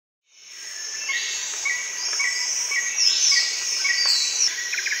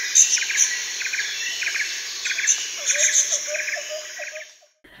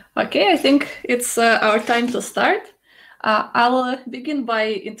Okay, I think it's our time to start. I'll begin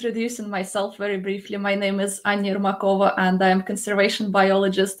by introducing myself very briefly. My name is Anya Ermakova, and I am a conservation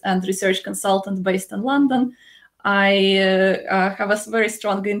biologist and research consultant based in London. I have a very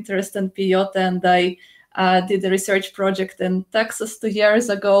strong interest in peyote, and I did a research project in Texas 2 years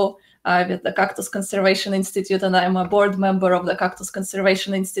ago with the Cactus Conservation Institute, and I'm a board member of the Cactus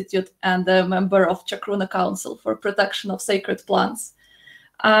Conservation Institute and a member of Chacruna Council for Protection of Sacred Plants.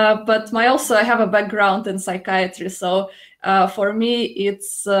 But I have a background in psychiatry, so for me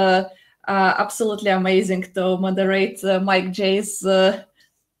it's absolutely amazing to moderate Mike J's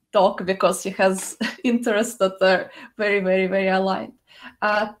talk because he has interests that are very, very, very aligned.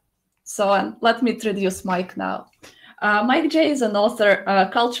 Let me introduce Mike now. Mike J is an author,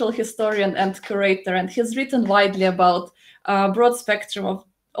 cultural historian, and curator, and he's written widely about a broad spectrum of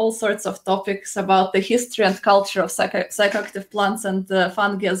all sorts of topics about the history and culture of psychoactive plants and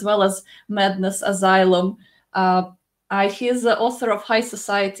fungi, as well as madness, asylum. He is the author of High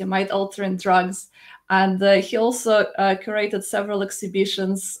Society, Mind-Altering Drugs, and he also curated several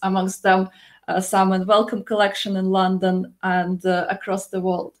exhibitions, amongst them some in Wellcome Collection in London and across the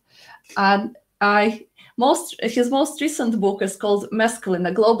world. And his most recent book is called Mescaline,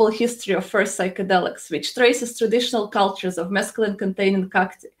 A Global History of First Psychedelics, which traces traditional cultures of mescaline-containing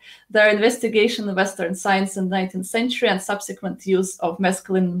cacti, their investigation in Western science in the 19th century, and subsequent use of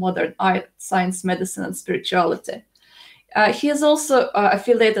mescaline in modern art, science, medicine, and spirituality. He is also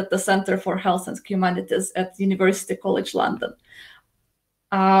affiliated at the Center for Health and Humanities at University College London.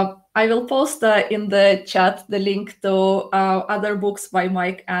 I will post in the chat the link to other books by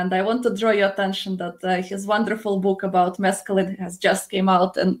Mike, and I want to draw your attention that his wonderful book about mescaline has just came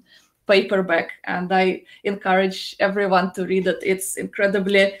out in paperback, and I encourage everyone to read it. It's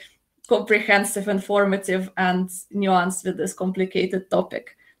incredibly comprehensive, informative, and nuanced with this complicated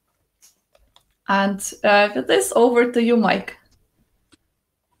topic. And with this, over to you, Mike.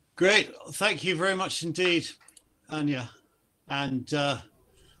 Great. Thank you very much indeed, Anya. And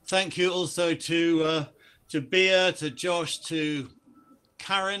thank you also to Bea, to Josh, to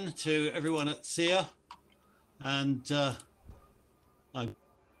Karen, to everyone at SIA. And I'm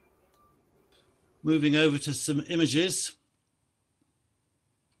moving over to some images.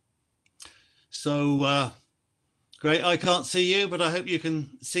 So great, I can't see you, but I hope you can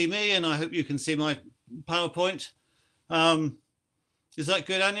see me, and I hope you can see my PowerPoint. Is that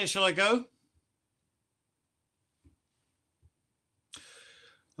good, Anya? Shall I go?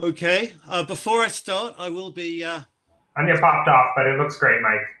 Okay, before I start, I will be... Anya popped off, but it looks great,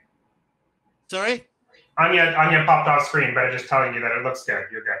 Mike. Sorry? Anya popped off screen, but I'm just telling you that it looks good.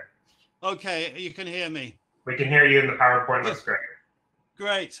 You're good. Okay, you can hear me. We can hear you, and the PowerPoint looks great.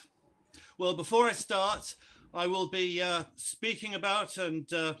 Great. Well, before I start, I will be speaking about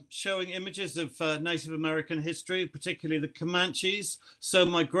and showing images of Native American history, particularly the Comanches. So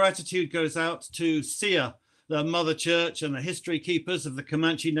my gratitude goes out to SIA, the Mother Church, and the history keepers of the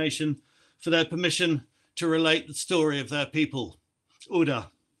Comanche Nation for their permission to relate the story of their people, Uda.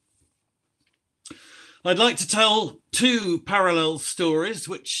 I'd like to tell two parallel stories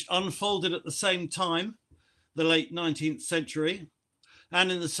which unfolded at the same time, the late 19th century, and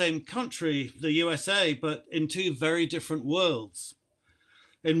in the same country, the USA, but in two very different worlds.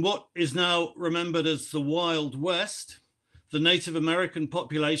 In what is now remembered as the Wild West, the Native American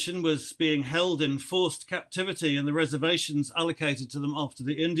population was being held in forced captivity in the reservations allocated to them after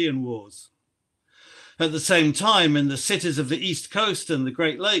the Indian Wars. At the same time, in the cities of the East Coast and the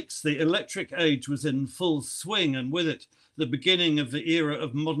Great Lakes, the electric age was in full swing, and with it, the beginning of the era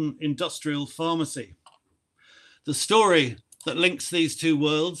of modern industrial pharmacy. The story that links these two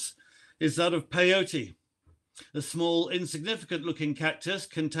worlds is that of peyote, a small, insignificant-looking cactus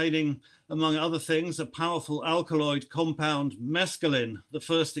containing, among other things, a powerful alkaloid compound, mescaline, the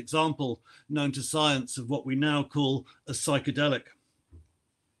first example known to science of what we now call a psychedelic.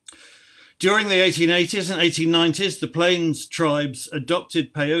 During the 1880s and 1890s, the Plains tribes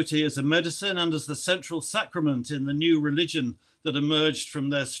adopted peyote as a medicine and as the central sacrament in the new religion that emerged from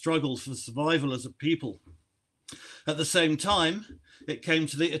their struggle for survival as a people. At the same time, it came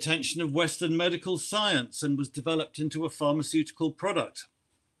to the attention of Western medical science and was developed into a pharmaceutical product.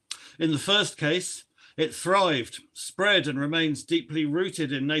 In the first case, it thrived, spread, and remains deeply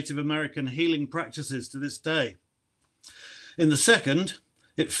rooted in Native American healing practices to this day. In the second,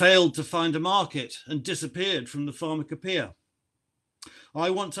 it failed to find a market and disappeared from the pharmacopoeia. I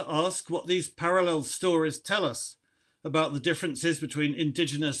want to ask what these parallel stories tell us about the differences between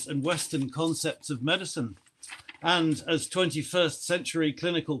indigenous and Western concepts of medicine. And as 21st century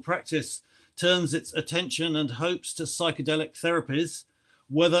clinical practice turns its attention and hopes to psychedelic therapies,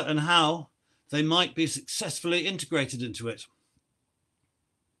 whether and how they might be successfully integrated into it.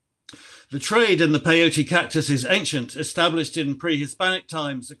 The trade in the peyote cactus is ancient, established in pre-Hispanic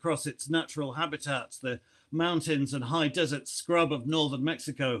times across its natural habitats, the mountains and high desert scrub of northern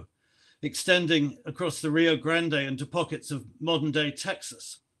Mexico, extending across the Rio Grande into pockets of modern-day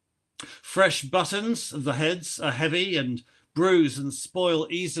Texas. Fresh buttons of the heads are heavy and bruise and spoil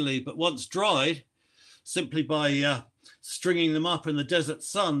easily, but once dried, simply by stringing them up in the desert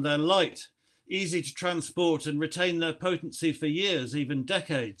sun, they're light, easy to transport, and retain their potency for years, even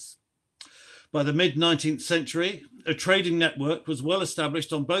decades. By the mid-19th century, a trading network was well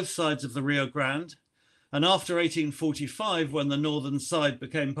established on both sides of the Rio Grande, and after 1845, when the northern side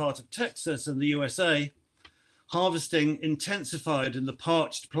became part of Texas and the USA, harvesting intensified in the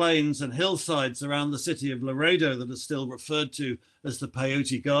parched plains and hillsides around the city of Laredo that are still referred to as the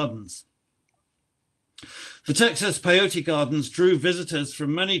Peyote Gardens. The Texas Peyote Gardens drew visitors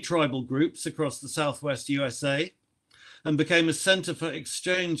from many tribal groups across the Southwest USA and became a center for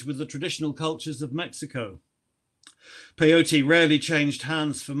exchange with the traditional cultures of Mexico. Peyote rarely changed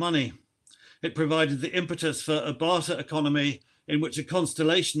hands for money. It provided the impetus for a barter economy in which a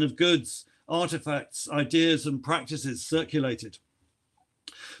constellation of goods, artifacts, ideas, and practices circulated.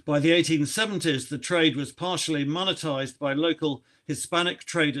 By the 1870s, the trade was partially monetized by local Hispanic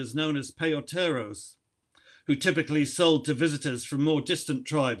traders known as peyoteros, who typically sold to visitors from more distant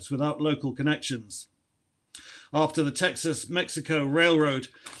tribes without local connections. After the Texas-Mexico Railroad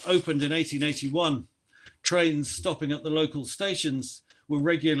opened in 1881, trains stopping at the local stations were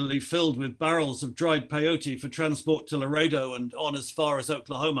regularly filled with barrels of dried peyote for transport to Laredo and on as far as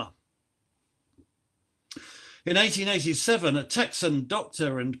Oklahoma. In 1887, a Texan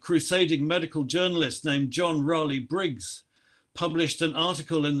doctor and crusading medical journalist named John Raleigh Briggs published an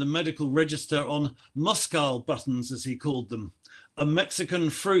article in the Medical Register on muscal buttons, as he called them, a Mexican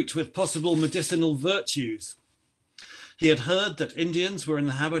fruit with possible medicinal virtues. He had heard that Indians were in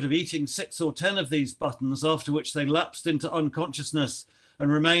the habit of eating 6 or 10 of these buttons, after which they lapsed into unconsciousness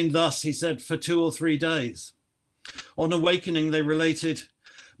and remained thus, he said, for 2 or 3 days. On awakening, they related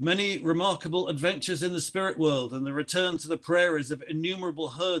many remarkable adventures in the spirit world and the return to the prairies of innumerable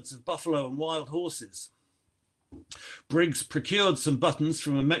herds of buffalo and wild horses. Briggs procured some buttons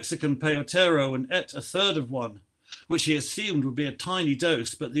from a Mexican peyotero and ate a third of one, which he assumed would be a tiny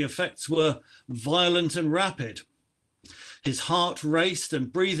dose, but the effects were violent and rapid. His heart raced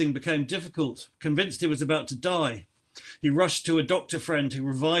and breathing became difficult. Convinced he was about to die, he rushed to a doctor friend who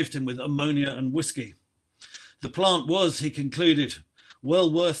revived him with ammonia and whiskey. The plant was, he concluded,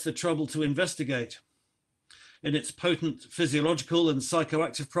 well worth the trouble to investigate. In its potent physiological and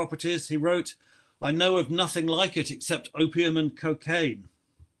psychoactive properties, he wrote, "I know of nothing like it except opium and cocaine."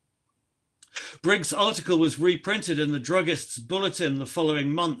 Briggs' article was reprinted in the Druggist's Bulletin the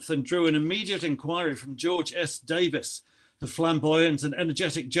following month and drew an immediate inquiry from George S. Davis, the flamboyant and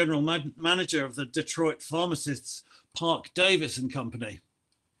energetic general manager of the Detroit pharmacists Parke Davis and Company,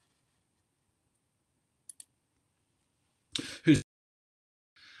 so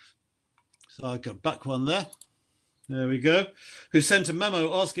I got back one there. There we go. Who sent a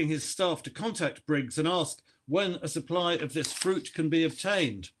memo asking his staff to contact Briggs and ask when a supply of this fruit can be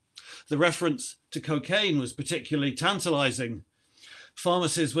obtained. The reference to cocaine was particularly tantalizing.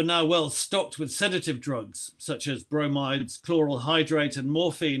 Pharmacies were now well stocked with sedative drugs, such as bromides, chloral hydrate, and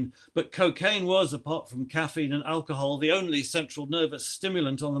morphine, but cocaine was, apart from caffeine and alcohol, the only central nervous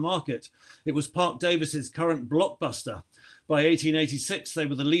stimulant on the market. It was Parke Davis's current blockbuster. By 1886, they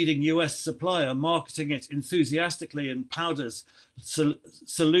were the leading US supplier, marketing it enthusiastically in powders,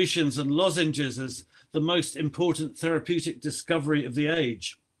 solutions, and lozenges as the most important therapeutic discovery of the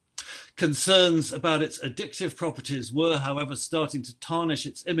age. Concerns about its addictive properties were, however, starting to tarnish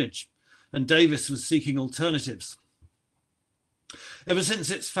its image, and Davis was seeking alternatives. Ever since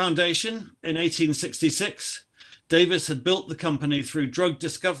its foundation in 1866, Davis had built the company through drug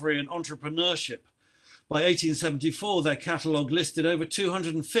discovery and entrepreneurship. By 1874, their catalogue listed over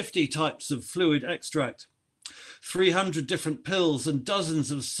 250 types of fluid extract, 300 different pills, and dozens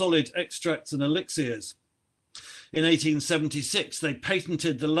of solid extracts and elixirs. In 1876, they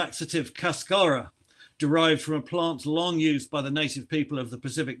patented the laxative cascara, derived from a plant long used by the native people of the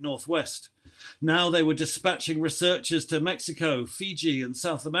Pacific Northwest. Now they were dispatching researchers to Mexico, Fiji, and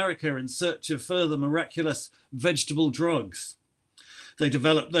South America in search of further miraculous vegetable drugs. They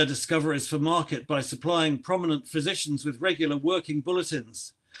developed their discoveries for market by supplying prominent physicians with regular working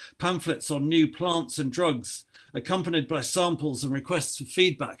bulletins, pamphlets on new plants and drugs, accompanied by samples and requests for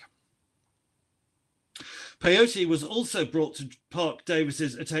feedback. Peyote was also brought to Parke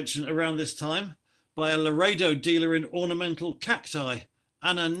Davis's attention around this time by a Laredo dealer in ornamental cacti,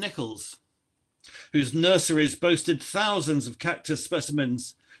 Anna Nichols, whose nurseries boasted thousands of cactus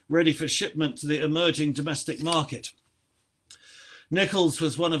specimens ready for shipment to the emerging domestic market. Nichols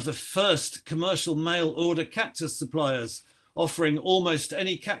was one of the first commercial mail order cactus suppliers, offering almost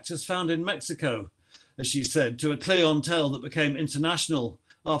any cactus found in Mexico, as she said, to a clientele that became international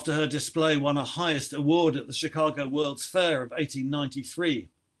after her display won a highest award at the Chicago World's Fair of 1893.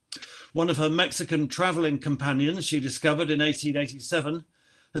 One of her Mexican traveling companions, she discovered in 1887,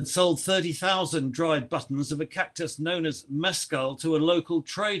 had sold 30,000 dried buttons of a cactus known as mescal to a local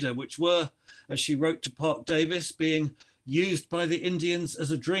trader, which were, as she wrote to Parke Davis, being used by the Indians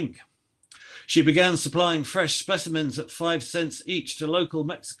as a drink. She began supplying fresh specimens at 5 cents each to local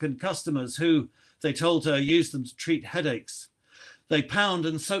Mexican customers who, they told her, used them to treat headaches. They pound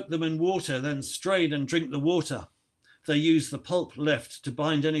and soak them in water, then strain and drink the water. They use the pulp left to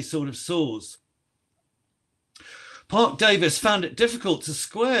bind any sort of sores. Parke Davis found it difficult to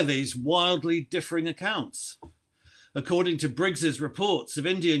square these wildly differing accounts. According to Briggs's reports of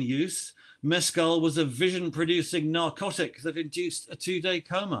Indian use, mescal was a vision-producing narcotic that induced a 2-day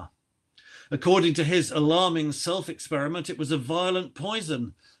coma. According to his alarming self-experiment, it was a violent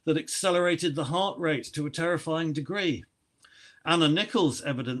poison that accelerated the heart rate to a terrifying degree. Anna Nichols'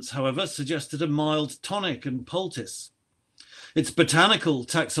 evidence, however, suggested a mild tonic and poultice. Its botanical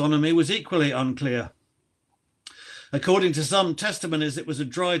taxonomy was equally unclear. According to some testimonies, it was a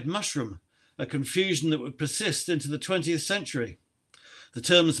dried mushroom, a confusion that would persist into the 20th century. The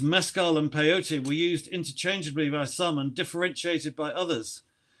terms mescal and peyote were used interchangeably by some and differentiated by others.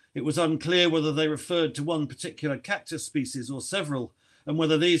 It was unclear whether they referred to one particular cactus species or several, and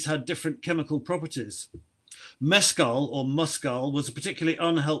whether these had different chemical properties. Mescal or muscal was a particularly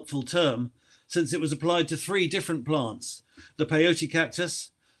unhelpful term, since it was applied to 3 different plants: the peyote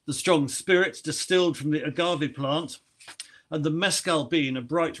cactus, the strong spirit distilled from the agave plant, and the mescal bean, a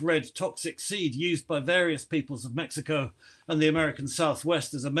bright red toxic seed used by various peoples of Mexico and the American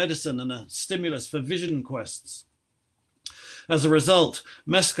Southwest as a medicine and a stimulus for vision quests. As a result,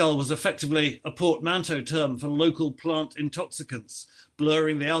 mescal was effectively a portmanteau term for local plant intoxicants,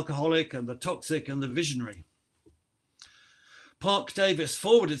 blurring the alcoholic and the toxic and the visionary. Parke Davis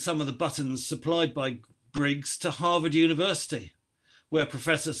forwarded some of the buttons supplied by Briggs to Harvard University, where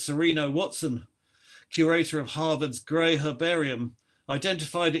Professor Sereno Watson, curator of Harvard's Gray Herbarium,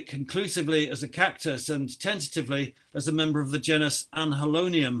 identified it conclusively as a cactus and tentatively as a member of the genus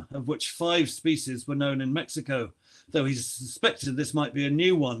Anhelonium, of which 5 species were known in Mexico, though he suspected this might be a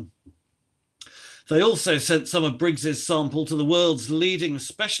new one. They also sent some of Briggs's sample to the world's leading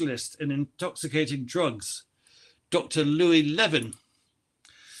specialist in intoxicating drugs, Dr. Louis Levin,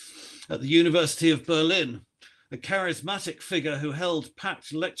 at the University of Berlin, a charismatic figure who held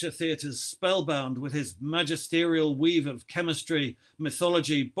packed lecture theatres spellbound with his magisterial weave of chemistry,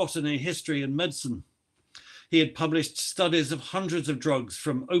 mythology, botany, history, and medicine. He had published studies of hundreds of drugs,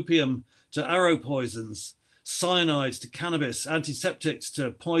 from opium to arrow poisons, cyanide to cannabis, antiseptics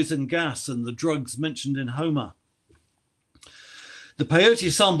to poison gas, and the drugs mentioned in Homer. The peyote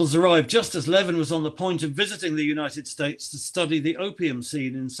samples arrived just as Levin was on the point of visiting the United States to study the opium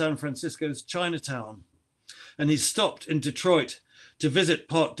scene in San Francisco's Chinatown. And he stopped in Detroit to visit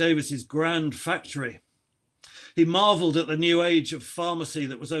Parke Davis's grand factory. He marveled at the new age of pharmacy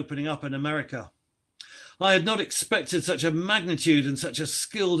that was opening up in America. I had not expected such a magnitude and such a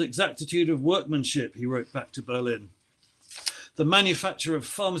skilled exactitude of workmanship, he wrote back to Berlin. The manufacture of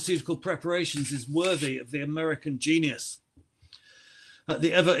pharmaceutical preparations is worthy of the American genius. At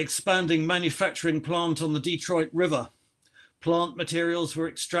the ever-expanding manufacturing plant on the Detroit River, plant materials were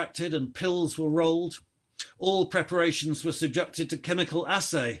extracted and pills were rolled. All preparations were subjected to chemical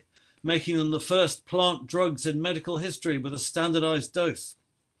assay, making them the first plant drugs in medical history with a standardized dose.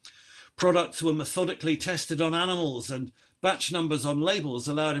 Products were methodically tested on animals, and batch numbers on labels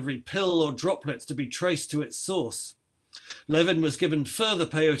allowed every pill or droplet to be traced to its source. Levin was given further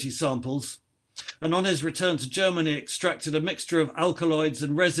peyote samples, and on his return to Germany extracted a mixture of alkaloids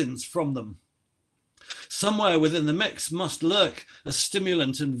and resins from them. Somewhere within the mix must lurk a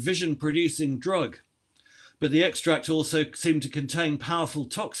stimulant and vision-producing drug. But the extract also seemed to contain powerful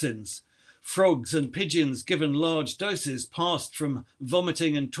toxins. Frogs and pigeons given large doses passed from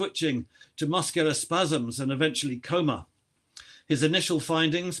vomiting and twitching to muscular spasms and eventually coma. His initial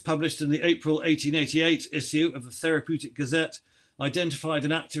findings, published in the April 1888 issue of the Therapeutic Gazette, identified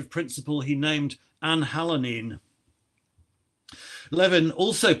an active principle he named anhalanine. Levin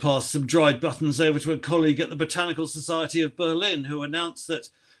also passed some dried buttons over to a colleague at the Botanical Society of Berlin, who announced that,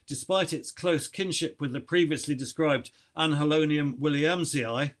 despite its close kinship with the previously described Anhelonium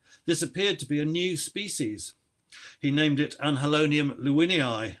williamsii, this appeared to be a new species. He named it Anhelonium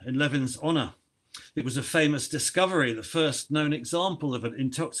lewinii in Levin's honor. It was a famous discovery, the first known example of an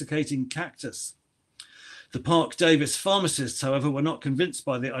intoxicating cactus. The Parke Davis pharmacists, however, were not convinced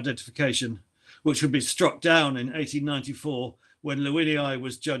by the identification, which would be struck down in 1894 when Lewinii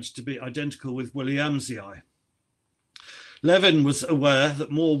was judged to be identical with Williamsii. Levin was aware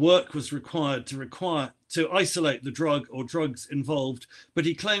that more work was required to isolate the drug or drugs involved, but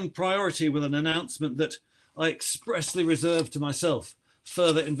he claimed priority with an announcement that I expressly reserve to myself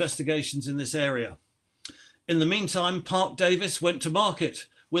further investigations in this area. In the meantime, Parke Davis went to market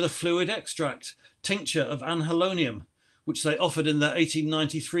with a fluid extract, tincture of anhelonium, which they offered in their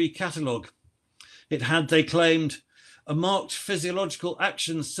 1893 catalogue. It had, they claimed, a marked physiological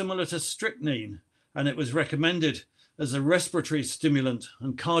action similar to strychnine, and it was recommended as a respiratory stimulant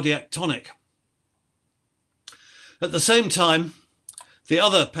and cardiac tonic. At the same time, the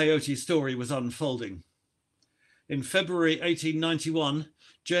other peyote story was unfolding. In February 1891,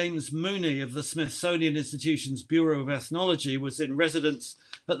 James Mooney of the Smithsonian Institution's Bureau of Ethnology was in residence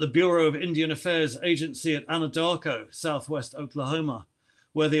at the Bureau of Indian Affairs Agency at Anadarko, southwest Oklahoma,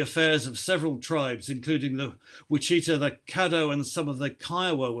 where the affairs of several tribes, including the Wichita, the Caddo, and some of the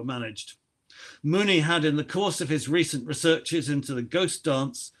Kiowa, were managed. Mooney had, in the course of his recent researches into the ghost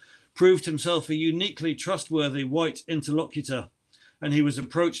dance, proved himself a uniquely trustworthy white interlocutor, and he was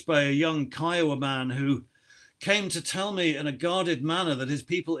approached by a young Kiowa man who came to tell me in a guarded manner that his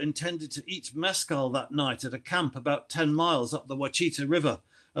people intended to eat mescal that night at a camp about 10 miles up the Wachita River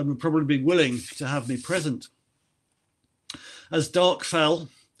and would probably be willing to have me present. As dark fell,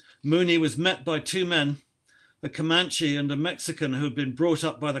 Mooney was met by two men, a Comanche and a Mexican who had been brought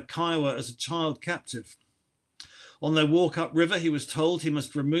up by the Kiowa as a child captive. On their walk upriver, he was told he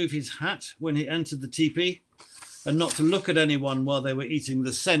must remove his hat when he entered the teepee and not to look at anyone while they were eating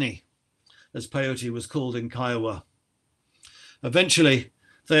the seni, as peyote was called in Kiowa. Eventually,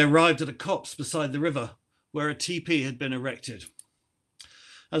 they arrived at a copse beside the river where a teepee had been erected.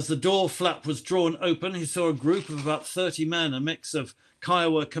 As the door flap was drawn open, he saw a group of about 30 men, a mix of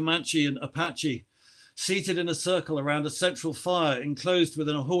Kiowa, Comanche, and Apache, seated in a circle around a central fire enclosed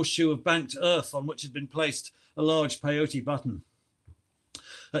within a horseshoe of banked earth on which had been placed a large peyote button.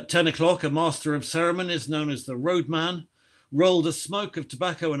 At 10 o'clock, a master of ceremonies known as the roadman rolled a smoke of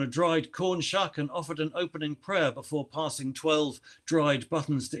tobacco in a dried corn shuck and offered an opening prayer before passing 12 dried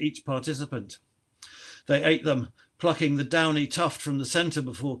buttons to each participant. They ate them, plucking the downy tuft from the center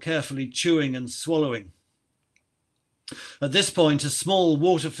before carefully chewing and swallowing. At this point, a small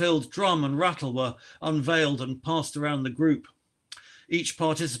water-filled drum and rattle were unveiled and passed around the group. Each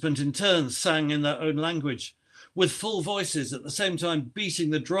participant in turn sang in their own language, with full voices, at the same time beating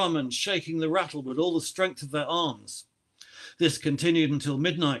the drum and shaking the rattle with all the strength of their arms. This continued until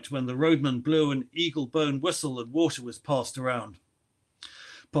midnight, when the roadman blew an eagle-bone whistle and water was passed around.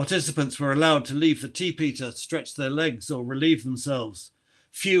 Participants were allowed to leave the teepee to stretch their legs or relieve themselves.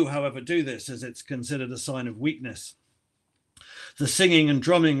 Few, however, do this, as it's considered a sign of weakness. The singing and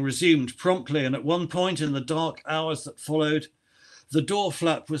drumming resumed promptly, and at one point in the dark hours that followed, the door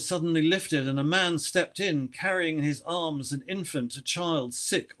flap was suddenly lifted and a man stepped in, carrying in his arms an infant, a child,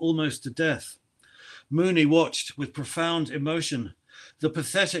 sick almost to death. Mooney watched with profound emotion the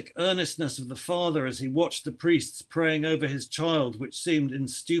pathetic earnestness of the father as he watched the priests praying over his child, which seemed in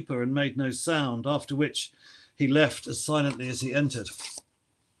stupor and made no sound, after which he left as silently as he entered.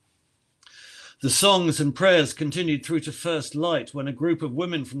 The songs and prayers continued through to first light, when a group of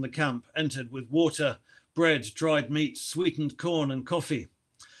women from the camp entered with water, bread, dried meat, sweetened corn, and coffee.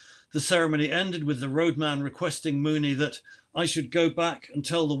 The ceremony ended with the roadman requesting Mooney that I should go back and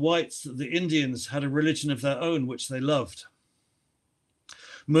tell the whites that the Indians had a religion of their own which they loved.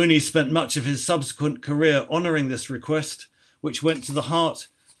 Mooney spent much of his subsequent career honoring this request, which went to the heart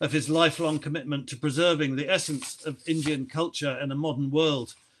of his lifelong commitment to preserving the essence of Indian culture in a modern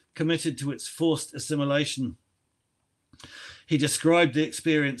world, committed to its forced assimilation. He described the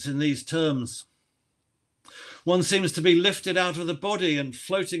experience in these terms. One seems to be lifted out of the body and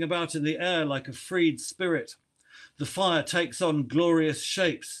floating about in the air like a freed spirit. The fire takes on glorious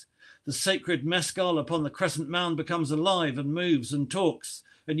shapes. The sacred mescal upon the crescent mound becomes alive and moves and talks,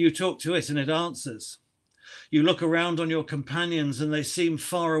 and you talk to it and it answers. You look around on your companions and they seem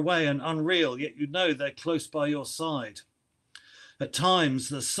far away and unreal, yet you know they're close by your side. At times,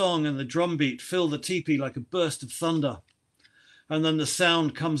 the song and the drumbeat fill the teepee like a burst of thunder, and then the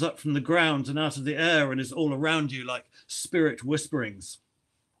sound comes up from the ground and out of the air and is all around you like spirit whisperings.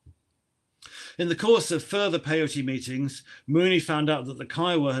 In the course of further peyote meetings, Mooney found out that the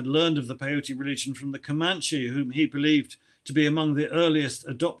Kiowa had learned of the peyote religion from the Comanche, whom he believed to be among the earliest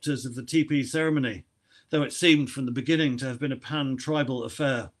adopters of the teepee ceremony. though it seemed from the beginning to have been a pan-tribal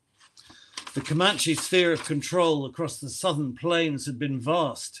affair. The Comanche sphere of control across the southern plains had been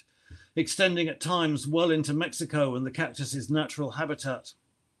vast, extending at times well into Mexico and the cactus's natural habitat.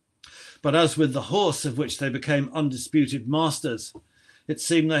 But as with the horse, of which they became undisputed masters, it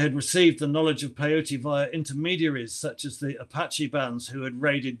seemed they had received the knowledge of peyote via intermediaries such as the Apache bands who had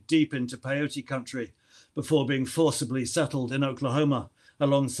raided deep into peyote country before being forcibly settled in Oklahoma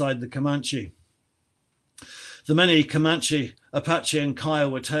alongside the Comanche. The many Comanche, Apache, and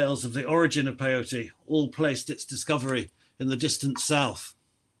Kiowa tales of the origin of peyote all placed its discovery in the distant south.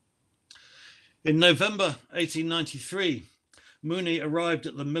 In November 1893, Mooney arrived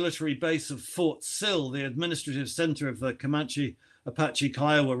at the military base of Fort Sill, the administrative center of the Comanche Apache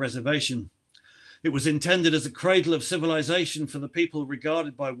Kiowa Reservation. It was intended as a cradle of civilization for the people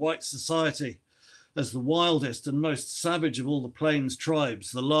regarded by white society as the wildest and most savage of all the plains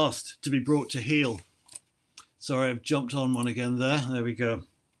tribes, the last to be brought to heel. Sorry, I've jumped on one again there. There we go.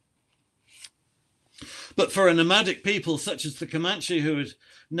 But for a nomadic people such as the Comanche, who had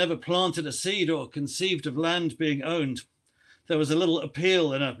never planted a seed or conceived of land being owned, there was a little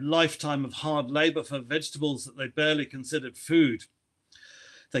appeal in a lifetime of hard labor for vegetables that they barely considered food.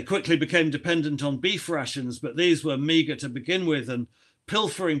 They quickly became dependent on beef rations, but these were meager to begin with, and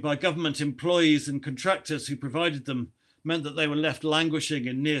pilfering by government employees and contractors who provided them meant that they were left languishing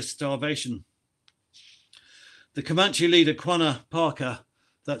in near starvation. The Comanche leader, Quanah Parke,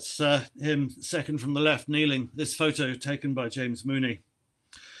 that's him second from the left kneeling, this photo taken by James Mooney.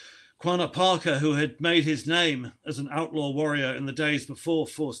 Quanah Parke, who had made his name as an outlaw warrior in the days before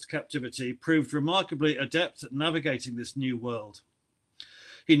forced captivity, proved remarkably adept at navigating this new world.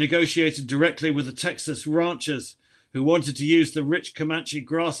 He negotiated directly with the Texas ranchers who wanted to use the rich Comanche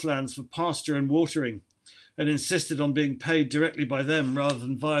grasslands for pasture and watering, and insisted on being paid directly by them rather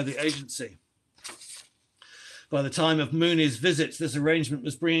than via the agency. By the time of Mooney's visits, this arrangement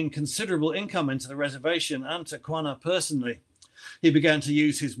was bringing considerable income into the reservation and to Quanah personally. He began to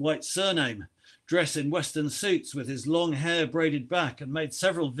use his white surname, dress in Western suits with his long hair braided back, and made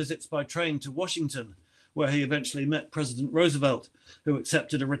several visits by train to Washington, where he eventually met President Roosevelt, who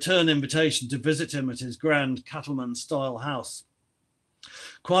accepted a return invitation to visit him at his grand cattleman-style house.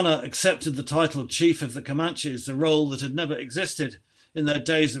 Quanah accepted the title of Chief of the Comanches, a role that had never existed in their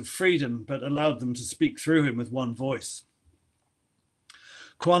days of freedom, but allowed them to speak through him with one voice.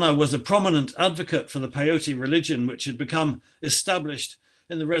 Quanah was a prominent advocate for the peyote religion, which had become established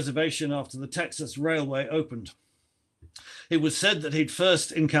in the reservation after the Texas Railway opened. It was said that he'd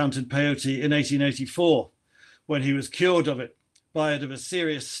first encountered peyote in 1884, when he was cured of it by it of a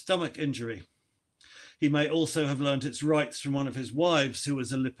serious stomach injury. He may also have learned its rights from one of his wives, who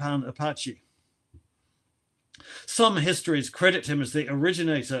was a Lipan Apache. Some histories credit him as the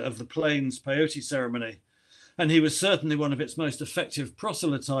originator of the Plains peyote ceremony, and he was certainly one of its most effective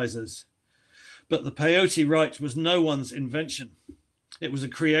proselytizers. But the peyote rite was no one's invention. It was a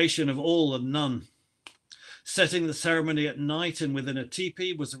creation of all and none. Setting the ceremony at night and within a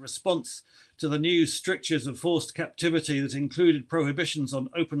teepee was a response to the new strictures of forced captivity that included prohibitions on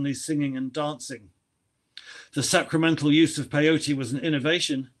openly singing and dancing. The sacramental use of peyote was an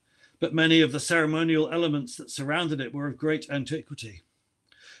innovation, but many of the ceremonial elements that surrounded it were of great antiquity.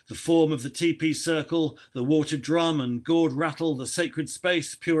 The form of the teepee circle, the water drum and gourd rattle, the sacred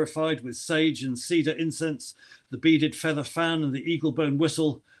space purified with sage and cedar incense, the beaded feather fan and the eagle bone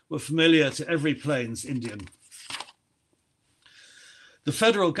whistle were familiar to every Plains Indian. The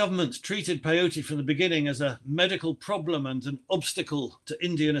federal government treated peyote from the beginning as a medical problem and an obstacle to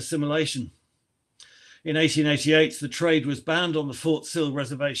Indian assimilation. In 1888, the trade was banned on the Fort Sill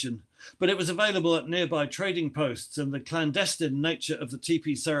reservation, but it was available at nearby trading posts, and the clandestine nature of the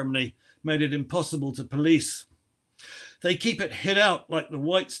teepee ceremony made it impossible to police. They keep it hid out like the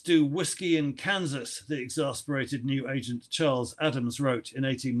whites do whiskey in Kansas, the exasperated new agent Charles Adams wrote in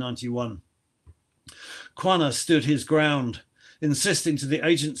 1891. Quanah stood his ground, insisting to the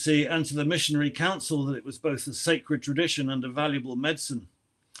agency and to the missionary council that it was both a sacred tradition and a valuable medicine.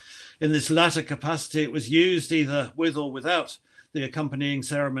 In this latter capacity, it was used either with or without the accompanying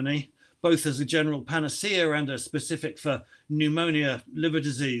ceremony, both as a general panacea and a specific for pneumonia, liver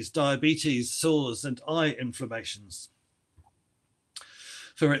disease, diabetes, sores, and eye inflammations.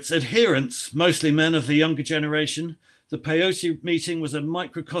 For its adherents, mostly men of the younger generation, the peyote meeting was a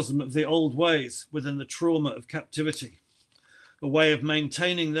microcosm of the old ways within the trauma of captivity, a way of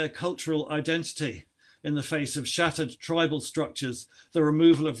maintaining their cultural identity in the face of shattered tribal structures, the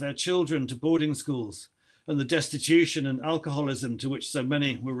removal of their children to boarding schools, and the destitution and alcoholism to which so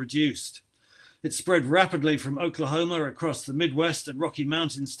many were reduced. It spread rapidly from Oklahoma across the Midwest and Rocky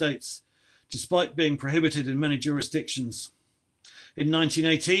Mountain states despite being prohibited in many jurisdictions. In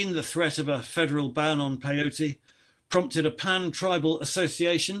 1918, the threat of a federal ban on peyote prompted a pan-tribal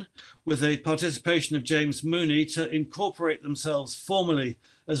association with the participation of James Mooney to incorporate themselves formally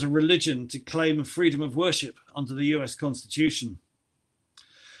as a religion to claim freedom of worship under the US Constitution.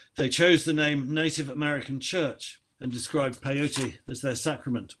 They chose the name Native American Church and described peyote as their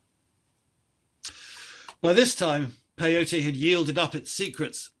sacrament. By this time, peyote had yielded up its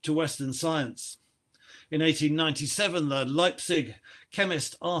secrets to Western science. In 1897, the Leipzig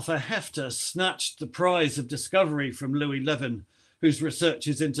chemist Arthur Hefter snatched the prize of discovery from Louis Levin, whose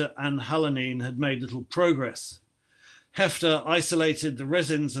researches into anhalanine had made little progress. Hefter isolated the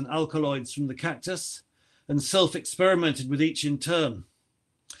resins and alkaloids from the cactus and self-experimented with each in turn.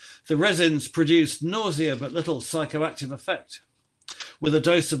 The resins produced nausea but little psychoactive effect. With a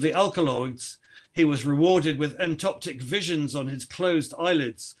dose of the alkaloids, he was rewarded with entoptic visions on his closed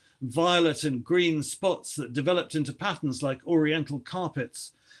eyelids, violet and green spots that developed into patterns like oriental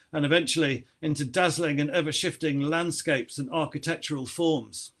carpets, and eventually into dazzling and ever-shifting landscapes and architectural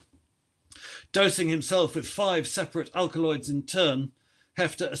forms. Dosing himself with 5 separate alkaloids in turn,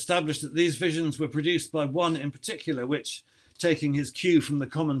 Hefter established that these visions were produced by one in particular, which, taking his cue from the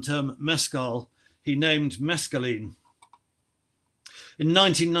common term mescal, he named mescaline. In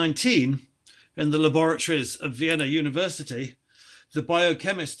 1919, in the laboratories of Vienna University, the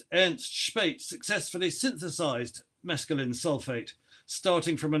biochemist Ernst Spate successfully synthesized mescaline sulfate,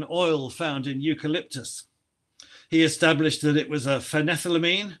 starting from an oil found in eucalyptus. He established that it was a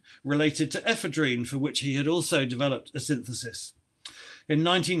phenethylamine related to ephedrine, for which he had also developed a synthesis. In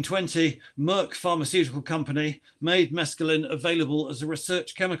 1920, Merck Pharmaceutical Company made mescaline available as a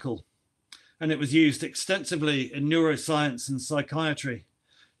research chemical, and it was used extensively in neuroscience and psychiatry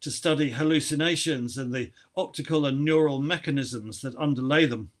to study hallucinations and the optical and neural mechanisms that underlay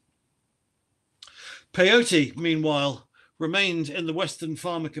them. Peyote, meanwhile, remained in the Western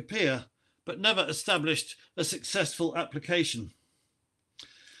pharmacopoeia, but never established a successful application.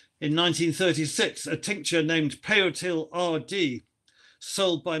 In 1936, a tincture named Peyotil RD,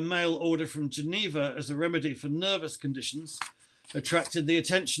 sold by mail order from Geneva as a remedy for nervous conditions, attracted the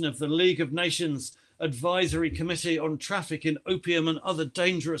attention of the League of Nations Advisory Committee on Traffic in Opium and Other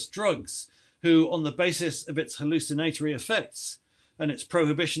Dangerous Drugs, who, on the basis of its hallucinatory effects and its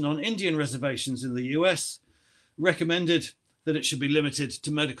prohibition on Indian reservations in the US, recommended that it should be limited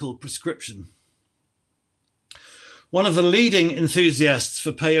to medical prescription. One of the leading enthusiasts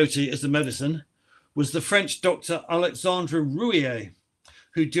for peyote as a medicine was the French doctor Alexandre Rouillet,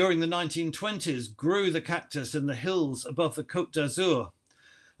 who during the 1920s grew the cactus in the hills above the Côte d'Azur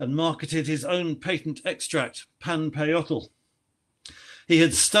and marketed his own patent extract, pan-peyote. He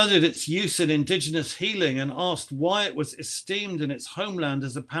had studied its use in indigenous healing and asked why it was esteemed in its homeland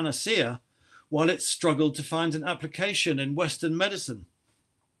as a panacea, while it struggled to find an application in Western medicine.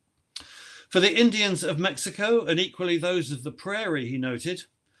 For the Indians of Mexico, and equally those of the prairie, he noted,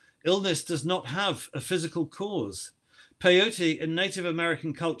 illness does not have a physical cause. Peyote in Native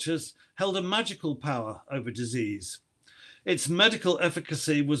American cultures held a magical power over disease. Its medical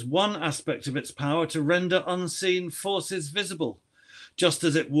efficacy was one aspect of its power to render unseen forces visible, just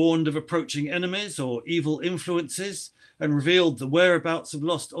as it warned of approaching enemies or evil influences and revealed the whereabouts of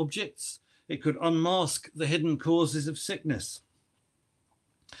lost objects. It could unmask the hidden causes of sickness.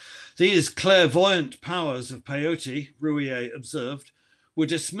 These clairvoyant powers of peyote, Rouillet observed, were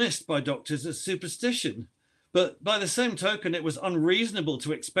dismissed by doctors as superstition, but by the same token, it was unreasonable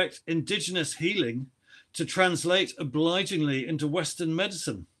to expect indigenous healing to translate obligingly into Western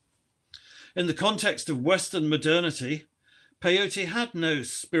medicine. In the context of Western modernity, peyote had no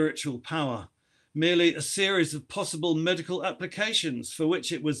spiritual power, merely a series of possible medical applications for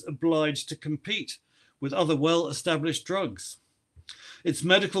which it was obliged to compete with other well-established drugs. Its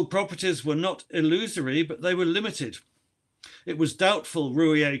medical properties were not illusory, but they were limited. It was doubtful,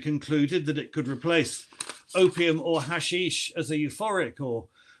 Rouillet concluded, that it could replace opium or hashish as a euphoric, or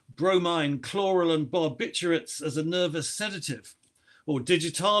bromine, chloral and barbiturates as a nervous sedative, or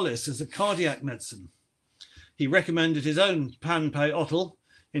digitalis as a cardiac medicine. He recommended his own pan-peyote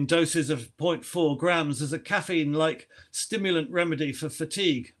in doses of 0.4 grams as a caffeine-like stimulant remedy for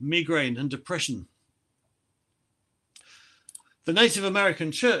fatigue, migraine and depression. The Native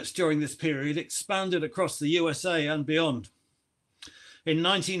American Church during this period expanded across the USA and beyond. In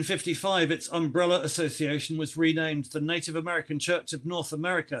 1955, its umbrella association was renamed the Native American Church of North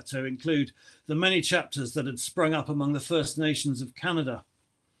America to include the many chapters that had sprung up among the First Nations of Canada.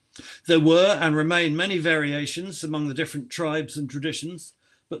 There were and remain many variations among the different tribes and traditions,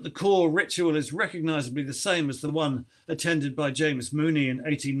 but the core ritual is recognizably the same as the one attended by James Mooney in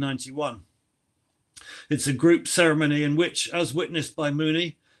 1891. It's a group ceremony in which, as witnessed by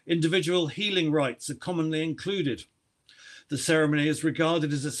Mooney, individual healing rites are commonly included. The ceremony is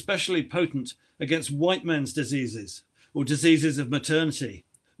regarded as especially potent against white men's diseases or diseases of modernity,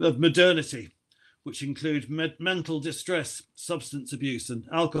 which include mental distress, substance abuse, and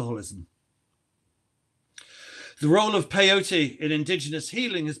alcoholism. The role of peyote in indigenous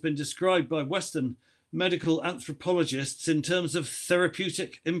healing has been described by Western medical anthropologists in terms of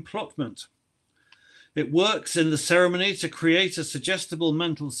therapeutic implotment. It works in the ceremony to create a suggestible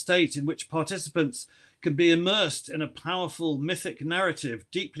mental state in which participants can be immersed in a powerful mythic narrative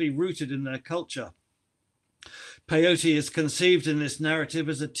deeply rooted in their culture. Peyote is conceived in this narrative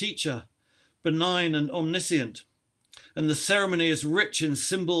as a teacher, benign and omniscient, and the ceremony is rich in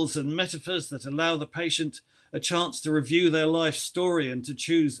symbols and metaphors that allow the patient a chance to review their life story and to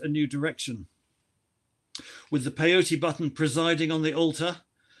choose a new direction. With the peyote button presiding on the altar,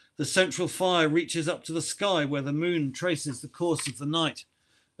 the central fire reaches up to the sky where the moon traces the course of the night,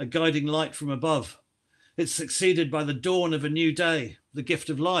 a guiding light from above. It's succeeded by the dawn of a new day, the gift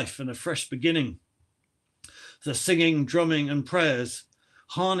of life and a fresh beginning. The singing, drumming, and prayers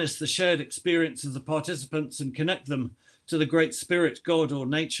harness the shared experience of the participants and connect them to the great spirit, God, or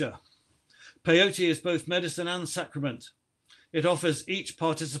nature. Peyote is both medicine and sacrament. It offers each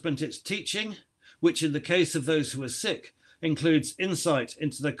participant its teaching, which in the case of those who are sick, includes insight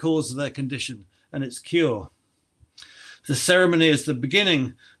into the cause of their condition and its cure. The ceremony is the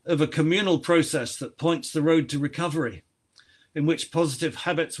beginning of a communal process that points the road to recovery, in which positive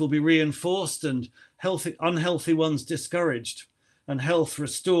habits will be reinforced and unhealthy ones discouraged, and health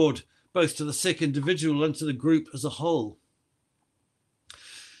restored both to the sick individual and to the group as a whole.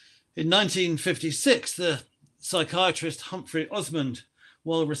 In 1956, the psychiatrist Humphrey Osmond,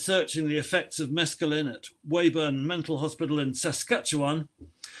 while researching the effects of mescaline at Weyburn Mental Hospital in Saskatchewan,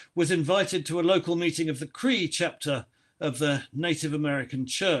 was invited to a local meeting of the Cree chapter of the Native American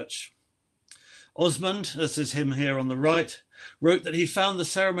Church. Osmond, as is him here on the right, wrote that he found the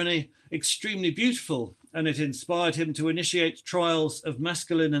ceremony extremely beautiful and it inspired him to initiate trials of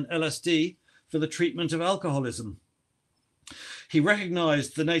mescaline and LSD for the treatment of alcoholism. He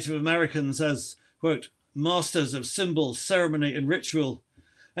recognized the Native Americans as, quote, masters of symbol, ceremony, and ritual,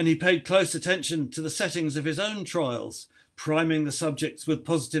 and he paid close attention to the settings of his own trials, priming the subjects with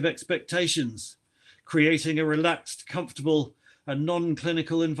positive expectations, creating a relaxed, comfortable, and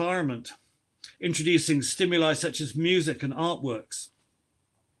non-clinical environment, introducing stimuli such as music and artworks.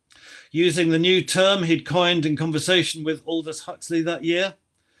 Using the new term he'd coined in conversation with Aldous Huxley that year,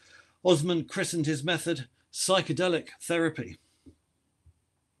 Osmond christened his method psychedelic therapy.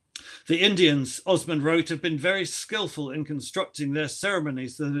 The Indians, Osmond wrote, have been very skillful in constructing their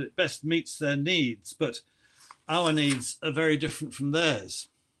ceremonies so that it best meets their needs, but our needs are very different from theirs.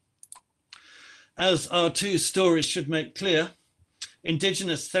 As our two stories should make clear,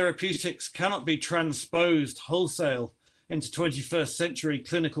 Indigenous therapeutics cannot be transposed wholesale into 21st century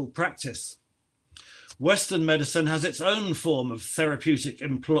clinical practice. Western medicine has its own form of therapeutic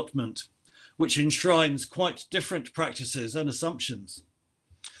implotment, which enshrines quite different practices and assumptions.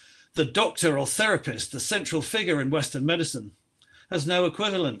 The doctor or therapist, the central figure in Western medicine, has no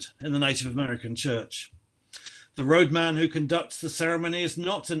equivalent in the Native American Church. The roadman who conducts the ceremony is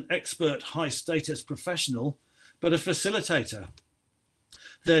not an expert high-status professional, but a facilitator.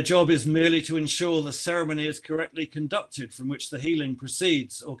 Their job is merely to ensure the ceremony is correctly conducted, from which the healing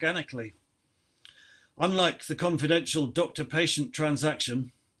proceeds organically. Unlike the confidential doctor-patient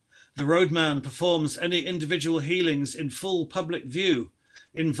transaction, the roadman performs any individual healings in full public view,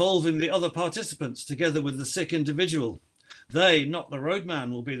 involving the other participants together with the sick individual. They, not the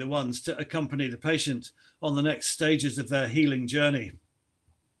roadman, will be the ones to accompany the patient on the next stages of their healing journey.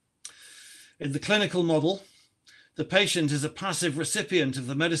 In the clinical model, the patient is a passive recipient of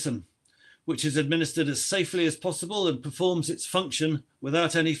the medicine, which is administered as safely as possible and performs its function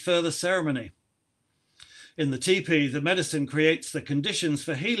without any further ceremony. In the teepee, the medicine creates the conditions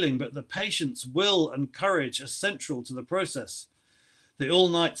for healing, but the patient's will and courage are central to the process. The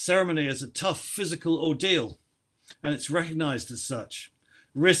all-night ceremony is a tough physical ordeal, and it's recognized as such.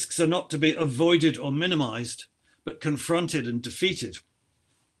 Risks are not to be avoided or minimized, but confronted and defeated.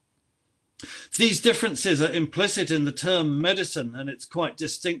 These differences are implicit in the term medicine and its quite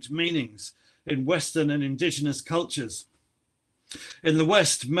distinct meanings in Western and Indigenous cultures. In the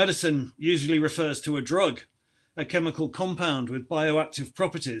West, medicine usually refers to a drug, a chemical compound with bioactive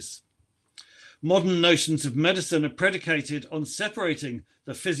properties. Modern notions of medicine are predicated on separating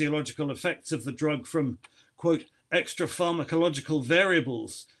the physiological effects of the drug from, quote, extra pharmacological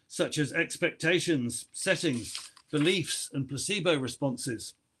variables, such as expectations, settings, beliefs, and placebo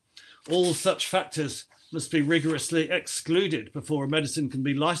responses. All such factors must be rigorously excluded before a medicine can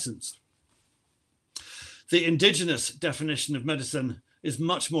be licensed. The indigenous definition of medicine is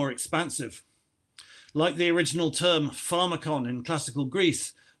much more expansive. Like the original term pharmakon in classical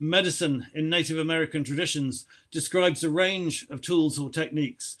Greece, medicine in Native American traditions describes a range of tools or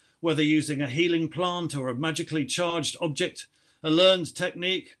techniques, whether using a healing plant or a magically charged object, a learned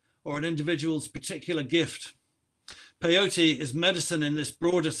technique, or an individual's particular gift. Peyote is medicine in this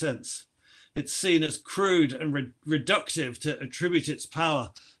broader sense. It's seen as crude and reductive to attribute its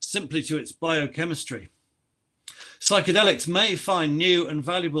power simply to its biochemistry. Psychedelics may find new and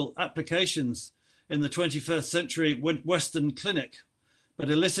valuable applications in the 21st century Western clinic, but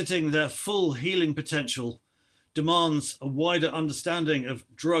eliciting their full healing potential demands a wider understanding of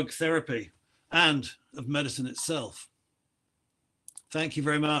drug therapy and of medicine itself. Thank you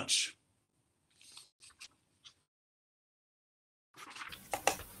very much.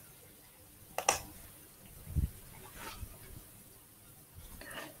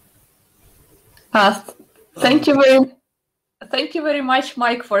 Thank you very much,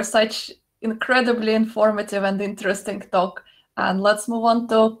 Mike, for such incredibly informative and interesting talk. And let's move on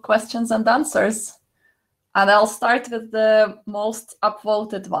to questions and answers. And I'll start with the most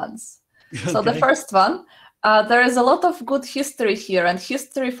upvoted ones. Okay. So the first one, there is a lot of good history here, and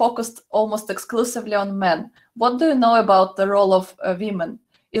history focused almost exclusively on men. What do you know about the role of women?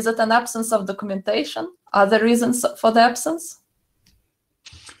 Is it an absence of documentation? Are there reasons for the absence?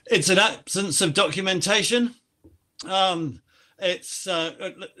 It's an absence of documentation. It's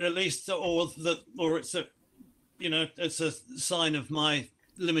at least, or it's a, it's a sign of my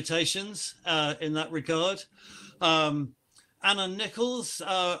limitations in that regard. Anna Nichols,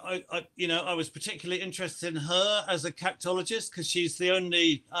 I was particularly interested in her as a cactologist because she's the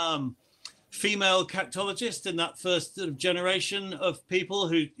only female cactologist in that first sort of generation of people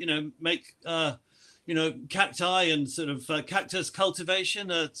who, make cacti and sort of cactus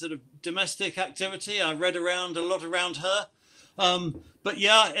cultivation, a sort of domestic activity. I read a lot around her. But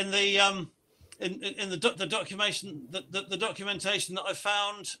yeah, in the documentation, the documentation that I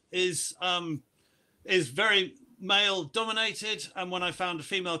found is very male dominated. And when I found a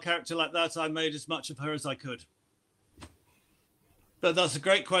female character like that, I made as much of her as I could. But that's a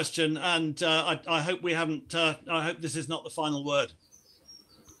great question. And I hope we haven't, I hope this is not the final word.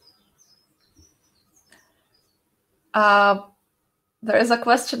 There is a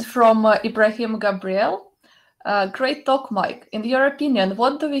question from Ibrahim Gabriel. Great talk, Mike. In your opinion,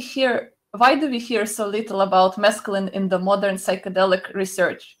 why do we hear so little about mescaline in the modern psychedelic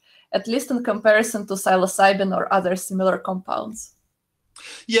research, at least in comparison to psilocybin or other similar compounds?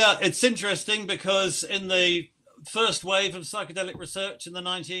 Yeah, it's interesting because in the first wave of psychedelic research in the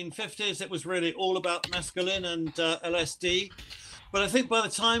 1950s, it was really all about mescaline and LSD. But I think by the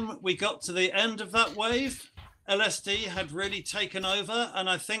time we got to the end of that wave, LSD had really taken over. And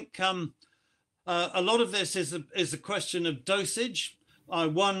I think a lot of this is a question of dosage.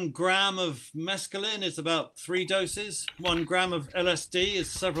 1 gram of mescaline is about 3 doses. 1 gram of LSD is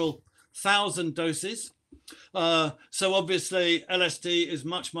several thousand doses. So obviously LSD is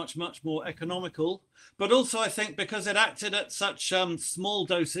much, much, much more economical. But also I think because it acted at such small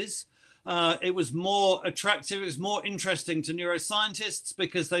doses, it was more attractive, it was more interesting to neuroscientists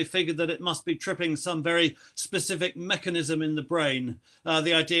because they figured that it must be tripping some very specific mechanism in the brain.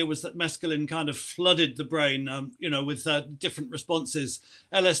 The idea was that mescaline kind of flooded the brain, with different responses.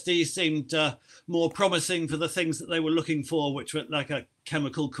 LSD seemed more promising for the things that they were looking for, which were like a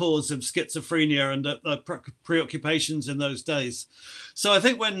chemical cause of schizophrenia and preoccupations in those days. So I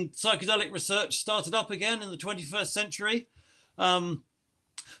think when psychedelic research started up again in the 21st century,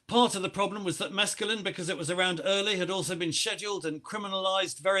 part of the problem was that mescaline, because it was around early, had also been scheduled and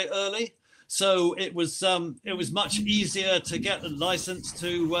criminalized very early. So it was much easier to get a license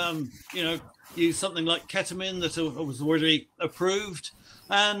to, use something like ketamine that was already approved.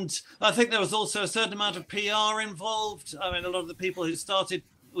 And I think there was also a certain amount of PR involved. I mean, a lot of the people who started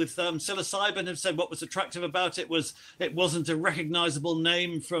with psilocybin have said what was attractive about it was it wasn't a recognizable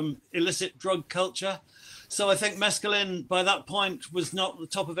name from illicit drug culture. So I think mescaline by that point was not at the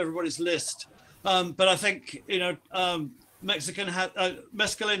top of everybody's list. But I think, mescaline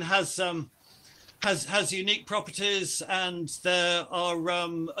has unique properties, and there are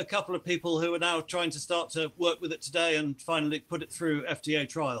a couple of people who are now trying to start to work with it today and finally put it through FDA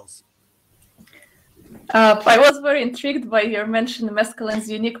trials. I was very intrigued by your mention of mescaline's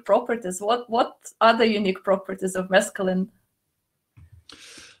unique properties. What are the unique properties of mescaline?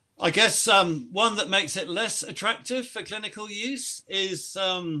 I guess one that makes it less attractive for clinical use is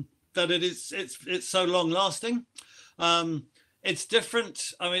that it's so long lasting. it's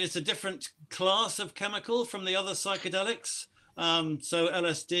different. I mean, it's a different class of chemical from the other psychedelics. So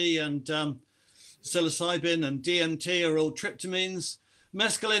LSD and psilocybin and DMT are all tryptamines.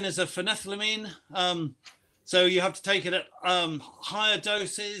 Mescaline is a phenethylamine. So you have to take it at higher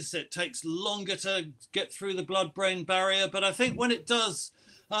doses. It takes longer to get through the blood-brain barrier. But I think when it does,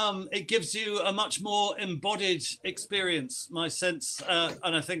 it gives you a much more embodied experience, my sense.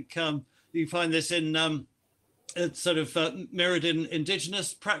 And I think you find this in it's sort of mirrored in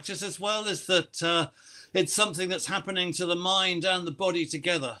indigenous practice as well, is that it's something that's happening to the mind and the body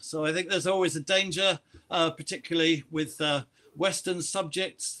together. So I think there's always a danger, particularly with Western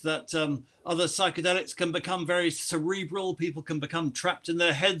subjects, that other psychedelics can become very cerebral. People can become trapped in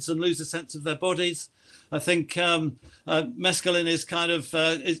their heads and lose a sense of their bodies. I think mescaline is kind of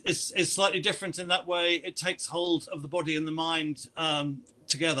is slightly different in that way. It takes hold of the body and the mind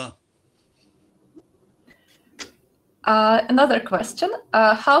together. Another question.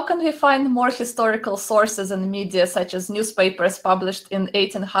 How can we find more historical sources in media, such as newspapers published in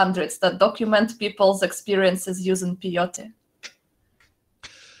 1800s, that document people's experiences using peyote?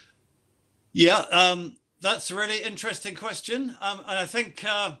 Yeah, that's a really interesting question. And I think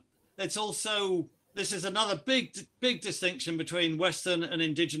it's also, this is another big distinction between Western and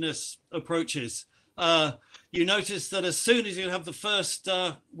indigenous approaches. You notice that as soon as you have the first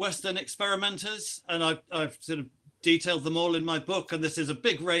Western experimenters, and I've sort of detailed them all in my book, and this is a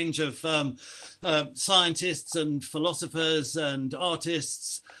big range of scientists and philosophers and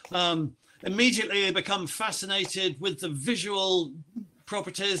artists, immediately they become fascinated with the visual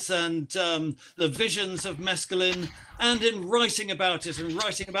properties and the visions of mescaline, and in writing about it and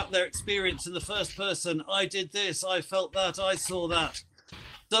writing about their experience in the first person. I did this, I felt that, I saw that.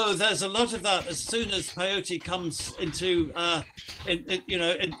 So there's a lot of that as soon as peyote comes into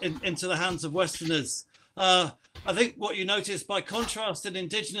into the hands of Westerners. I think what you notice by contrast in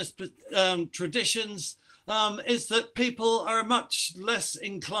indigenous traditions is that people are much less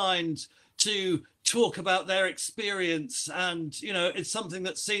inclined to talk about their experience, and it's something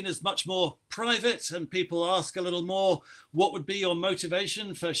that's seen as much more private, and people ask a little more, what would be your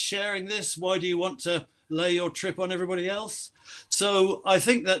motivation for sharing this? Why do you want to lay your trip on everybody else? So I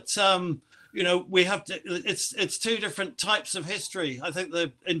think that we have to, it's two different types of history. I think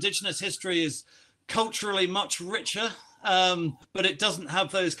the indigenous history is culturally much richer, but it doesn't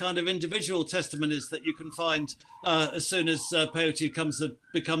have those kind of individual testimonies that you can find as soon as peyote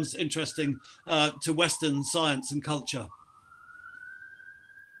becomes interesting to Western science and culture.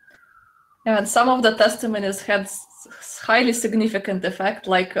 Yeah, and some of the testimonies had highly significant effect,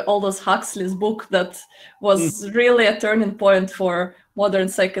 like Aldous Huxley's book that was really a turning point for modern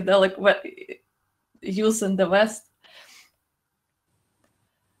psychedelic use in the West.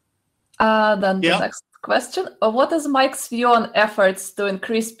 Then the next question. What is Mike's view on efforts to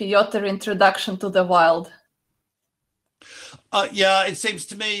increase peyote introduction to the wild? Yeah, it seems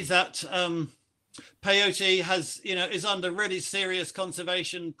to me that peyote is under really serious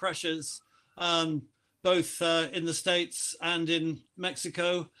conservation pressures, both in the States and in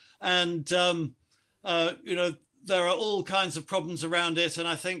Mexico. And, there are all kinds of problems around it. And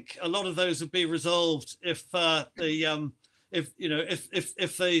I think a lot of those would be resolved if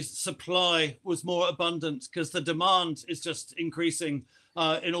if the supply was more abundant, because the demand is just increasing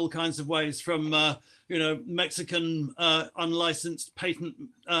in all kinds of ways, from Mexican unlicensed patent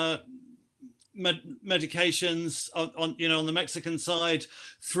medications on the Mexican side,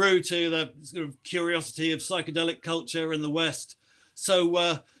 through to the sort of curiosity of psychedelic culture in the West.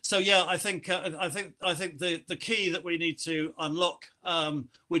 So yeah, I think the key that we need to unlock,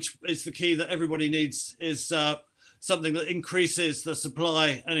 which is the key that everybody needs, is something that increases the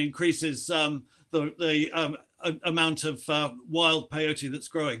supply and increases the amount of wild peyote that's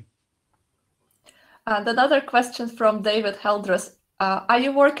growing. And another question from David Heldress. Are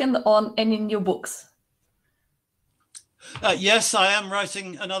you working on any new books? Yes, I am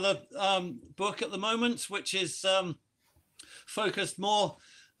writing another book at the moment, which is focused more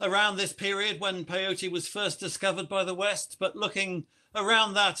around this period when peyote was first discovered by the West, but looking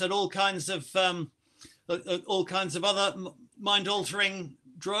around that at all kinds of other mind-altering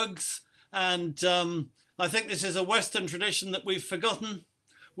drugs. And I think this is a Western tradition that we've forgotten.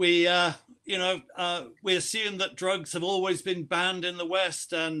 We assume that drugs have always been banned in the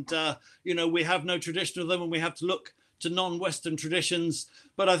West, and we have no tradition of them, and we have to look to non-Western traditions.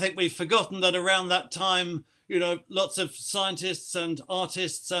 But I think we've forgotten that around that time, lots of scientists and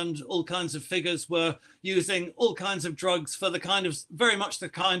artists and all kinds of figures were using all kinds of drugs for very much the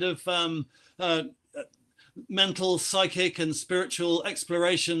kind of mental, psychic, and spiritual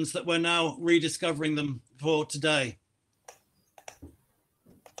explorations that we're now rediscovering them for today.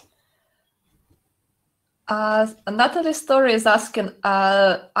 Natalie's story is asking,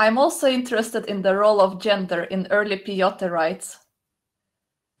 I'm also interested in the role of gender in early peyote rites.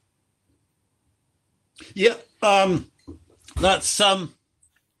 Yeah, that's something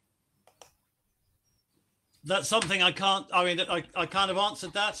I can't. I mean, I kind of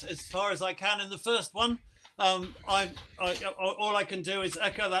answered that as far as I can in the first one. All I can do is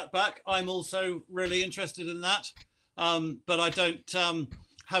echo that back. I'm also really interested in that, but I don't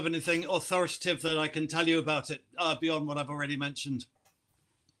have anything authoritative that I can tell you about it beyond what I've already mentioned.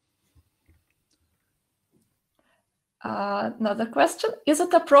 Another question. Is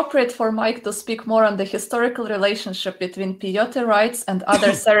it appropriate for Mike to speak more on the historical relationship between peyote rites and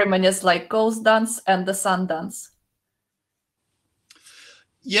other ceremonies like ghost dance and the sun dance?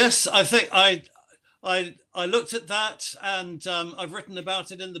 Yes, I think I looked at that, and I've written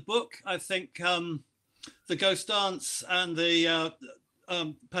about it in the book. I think the ghost dance and the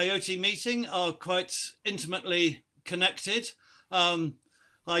peyote meeting are quite intimately connected.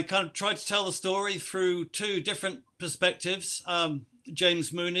 I kind of tried to tell the story through two different perspectives,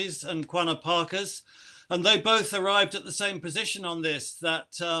 James Mooney's and Quanah Parker's, and they both arrived at the same position on this,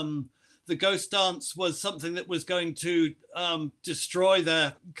 that the ghost dance was something that was going to destroy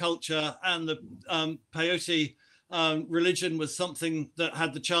their culture, and the peyote religion was something that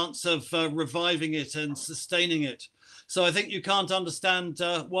had the chance of reviving it and sustaining it. So I think you can't understand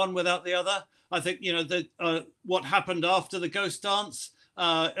one without the other. I think, you know, what happened after the ghost dance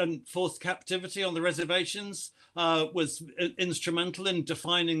and forced captivity on the reservations was instrumental in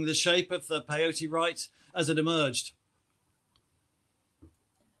defining the shape of the peyote rite as it emerged.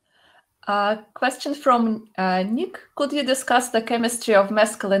 Question from Nick. Could you discuss the chemistry of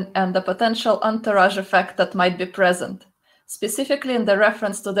mescaline and the potential entourage effect that might be present, specifically in the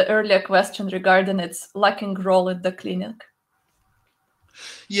reference to the earlier question regarding its lacking role in the clinic?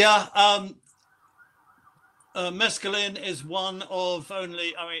 Yeah, mescaline is one of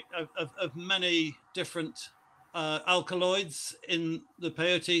only, of many different alkaloids in the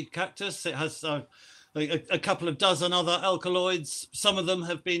peyote cactus. It has a couple of dozen other alkaloids. Some of them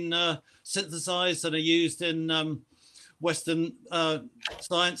have been synthesized and are used in Western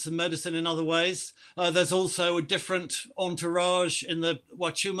science and medicine in other ways. There's also a different entourage in the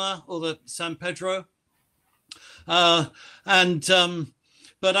Wachuma or the San Pedro. But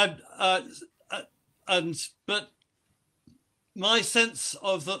my sense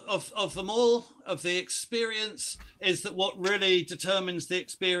of them all, of the experience, is that what really determines the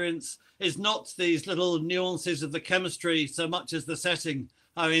experience is not these little nuances of the chemistry so much as the setting.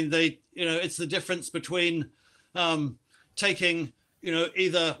 I mean, it's the difference between taking,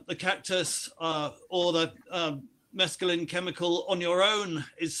 either the cactus or the mescaline chemical on your own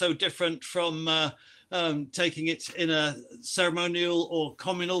is so different from taking it in a ceremonial or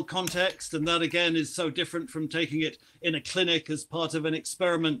communal context, and that again is so different from taking it in a clinic as part of an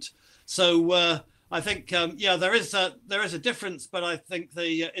experiment. So I think there is a difference, but I think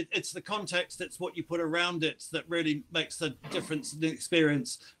it's the context, it's what you put around it that really makes the difference in the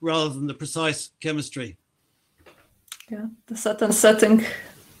experience rather than the precise chemistry. Yeah, the certain setting,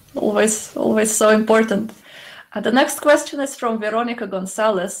 always so important. The next question is from Veronica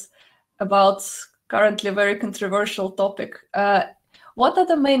Gonzalez about currently very controversial topic. What are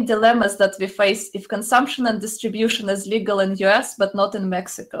the main dilemmas that we face if consumption and distribution is legal in US but not in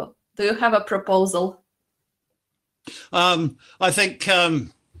Mexico? Do you have a proposal? I think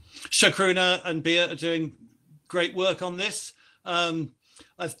Shakruna and Bia are doing great work on this. I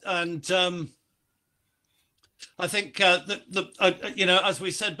think that as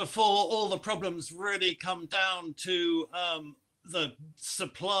we said before, all the problems really come down to the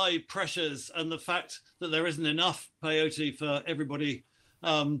supply pressures and the fact that there isn't enough peyote for everybody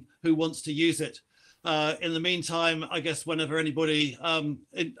who wants to use it. In the meantime, I guess whenever anybody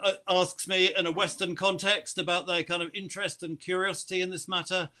asks me in a Western context about their kind of interest and curiosity in this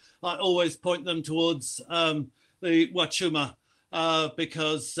matter, I always point them towards the Wachuma,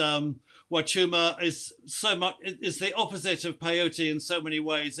 because Wachuma is the opposite of peyote in so many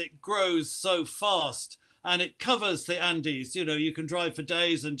ways. It grows so fast and it covers the Andes. You can drive for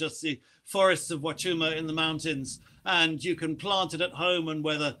days and just see forests of Wachuma in the mountains, and you can plant it at home, and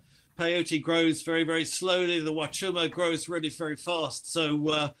where the peyote grows very, very slowly, the Wachuma grows really very fast.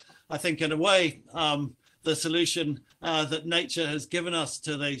 So I think in a way, the solution that nature has given us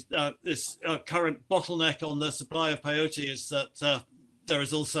to this current bottleneck on the supply of peyote is that there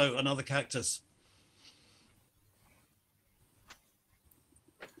is also another cactus.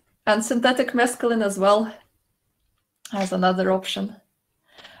 And synthetic mescaline as well as another option.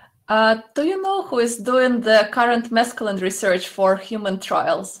 Do you know who is doing the current mescaline research for human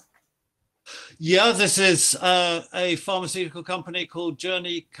trials? Yeah, this is a pharmaceutical company called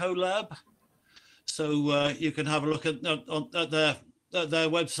Journey Collab. So you can have a look at their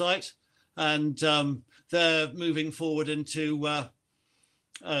website, and they're moving forward into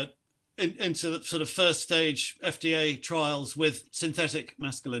the sort of first stage FDA trials with synthetic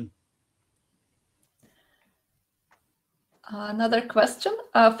mescaline. Another question.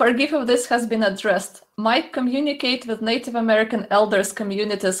 Forgive if this has been addressed. Might communicate with Native American elders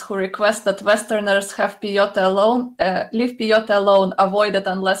communities who request that Westerners have peyote alone, leave peyote alone, avoid it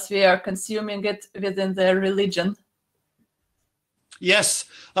unless we are consuming it within their religion. Yes,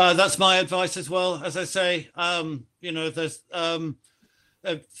 that's my advice as well. As I say, there's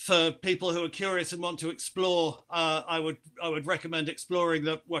for people who are curious and want to explore, I would recommend exploring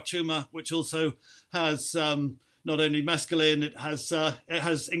the Wachuma, which also has not only mescaline, it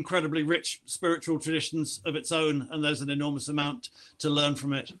has incredibly rich spiritual traditions of its own, and there's an enormous amount to learn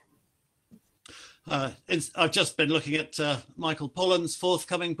from it. I've just been looking at Michael Pollan's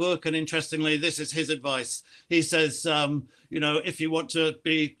forthcoming book, and interestingly, this is his advice. He says, if you want to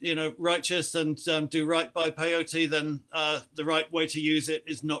be, righteous and do right by peyote, then the right way to use it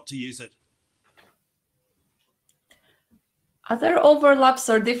is not to use it. Are there overlaps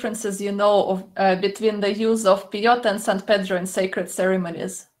or differences between the use of peyote and San Pedro in sacred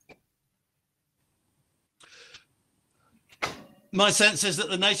ceremonies? My sense is that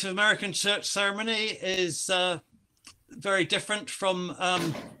the Native American church ceremony is very different from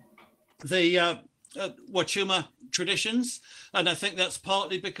the Wachuma traditions, and I think that's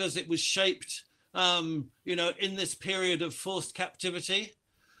partly because it was shaped, in this period of forced captivity.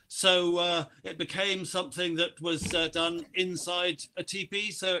 So it became something that was done inside a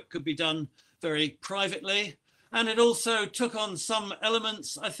teepee, so it could be done very privately. And it also took on some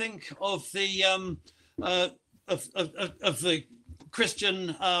elements, I think, of the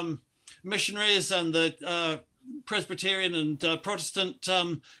Christian missionaries and the Presbyterian and Protestant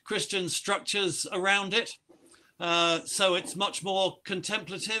Christian structures around it. So it's much more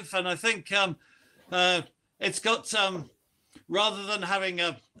contemplative, and I think it's got rather than having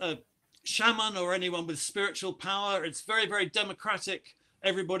a shaman or anyone with spiritual power, it's very, very democratic.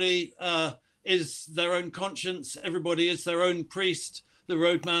 Everybody is their own conscience. Everybody is their own priest. The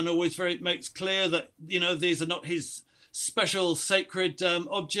roadman always makes clear that, these are not his special sacred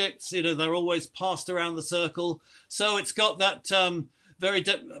objects. They're always passed around the circle. So it's got that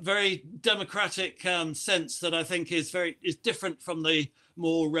very democratic sense that I think is different from the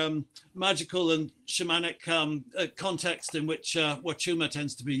more magical and shamanic context in which Wachuma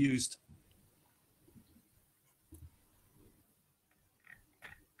tends to be used.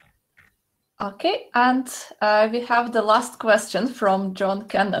 Okay, and we have the last question from John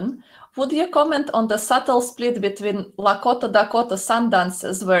Cannon. Would you comment on the subtle split between Lakota-Dakota sun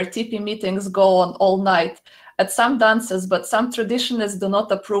dances, where teepee meetings go on all night, at some dances, but some traditionalists do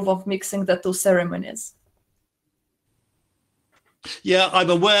not approve of mixing the two ceremonies? Yeah,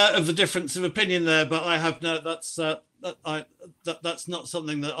 I'm aware of the difference of opinion there, but I have no. That's not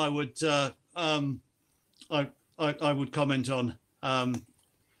something that I would comment on.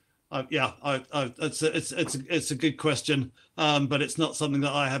 It's a good question, but it's not something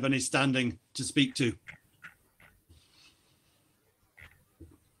that I have any standing to speak to.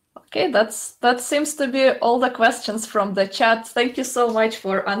 Okay, that seems to be all the questions from the chat. Thank you so much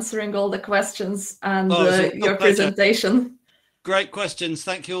for answering all the questions and your presentation. Great questions.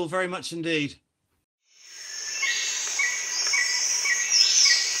 Thank you all very much indeed.